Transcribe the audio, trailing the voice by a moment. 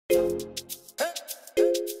Oh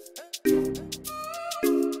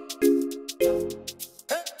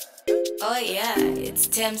yeah, it's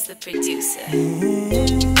Thembz the producer.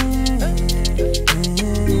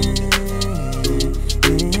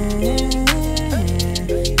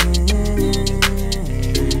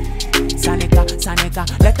 Sanika,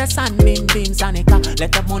 let the sun beam, Sanika.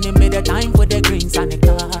 Let the money be the time for the green,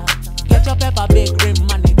 Sanika. Get your pepper big rim,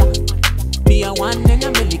 manika. Be a one in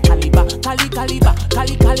a milli caliber, caliber,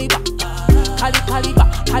 caliber, caliber, caliber.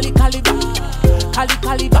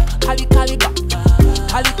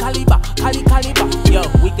 Yo,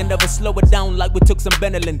 we can never slow it down like we took some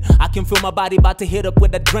Benelin. I can feel my body about to hit up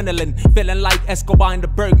with adrenaline. Feeling like Escobar in the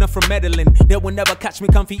Bergner from Medellin. They will never catch me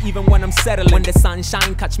comfy even when I'm settling. When the sun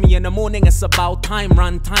shine, catch me in the morning. It's about time,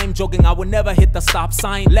 run time, jogging. I will never hit the stop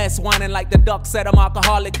sign. Less whining like the duck said I'm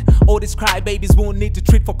alcoholic. All these crybabies won't need to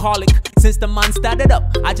treat for colic. Since the month started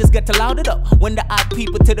up, I just get to loud it up. When the odd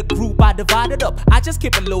people to the group, I divided up. I just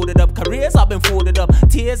keep it loaded up. Careers I've been folded up.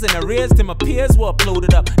 Tears and arrears till my peers were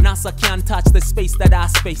uploaded up. NASA can't touch the space that I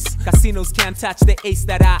space. Casinos can't touch the ace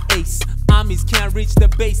that I ace. Armies can't reach the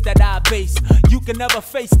base that I base. You can never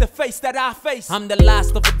face the face that I face. I'm the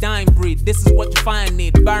last of a dying breed. This is what you find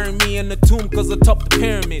it. Bury me in the tomb cause atop the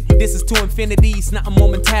pyramid. This is to infinities, not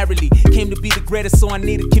momentarily. Came to be the greatest so I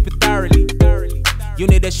need to keep it thoroughly. You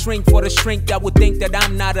need a shrink for the shrink that would think that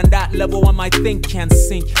I'm not on that level when my think can't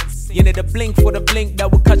sink. You need a blink for the blink that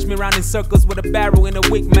will catch me around in circles with a barrel in a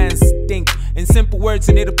weak man's stink. In simple words,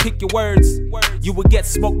 you need to pick your words. You will get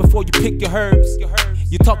smoked before you pick your herbs.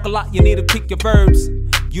 You talk a lot, you need to pick your verbs.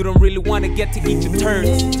 You don't really want to get to eat your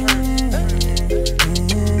turds.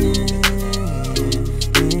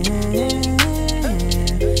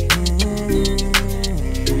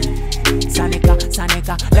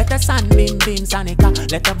 Sanika, let the sun beam,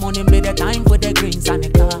 Sanika. Let the money be the time for the green,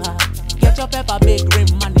 Sanika. Get your pepper big rim,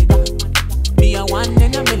 manika. Be a one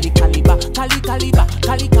in a milli caliber, caliber,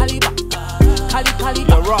 caliber,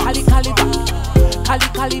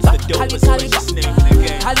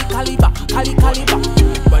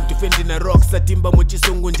 Bantu fendi na rock satimba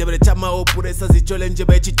muchisungu njebele chama opuresa zichole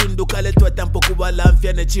njebe chitundu kale tampo kubala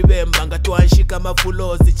mfya na chibemba ngatuanshika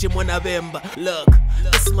mafulozi chimona bemba. Look,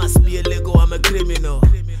 this must be illegal, I'm a criminal.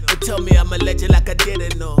 They tell me I'm a legend like I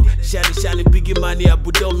didn't know. Shiny biggie money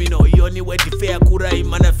abu domino. You only way the fair kurai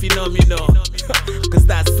mana phenomenal. Cause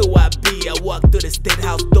that's who I be. I walk through the state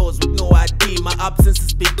house doors with no ID. My absence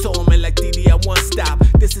is big torment like Diddy I won't stop.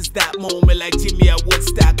 This is that moment like Jimmy I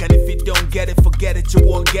Woodstock. And if you don't get it, forget it, you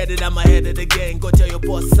won't get it. I'm ahead of the game, go tell your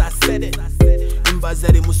boss I said it.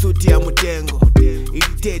 Imbazari musuti ya mutengo.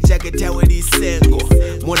 Ilite jacket ya wedi sengo.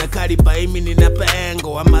 Mwana kariba imini na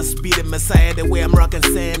paengo. I must be the messiah the way I'm rocking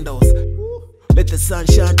sandals. Let the sun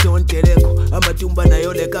shine on teleko. I'm a tumba na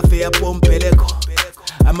yole cafe ya pompeleko.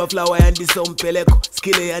 I'm a flower and this on peleko.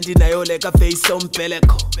 Skille and na yole cafe some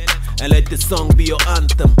peleko. And let the song be your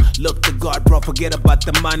anthem. Look to God, bro, forget about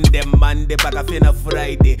the Monday back a fina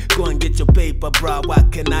Friday. Go and get your paper, bro,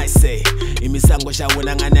 what can I say? Imisango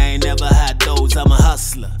shawunanga I never had those. I'm a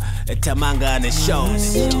hustler, a tamanga and a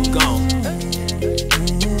shows. Gone.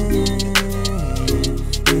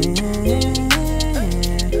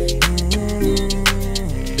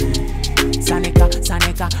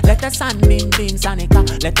 Sanika, let the sun beam,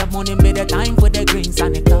 Sanika. Let the money be the time for the green,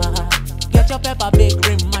 Sanika. Get your pepper big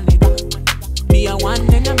rim, manika. Be a one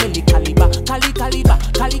in a milli caliber, caliber,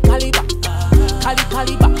 caliber.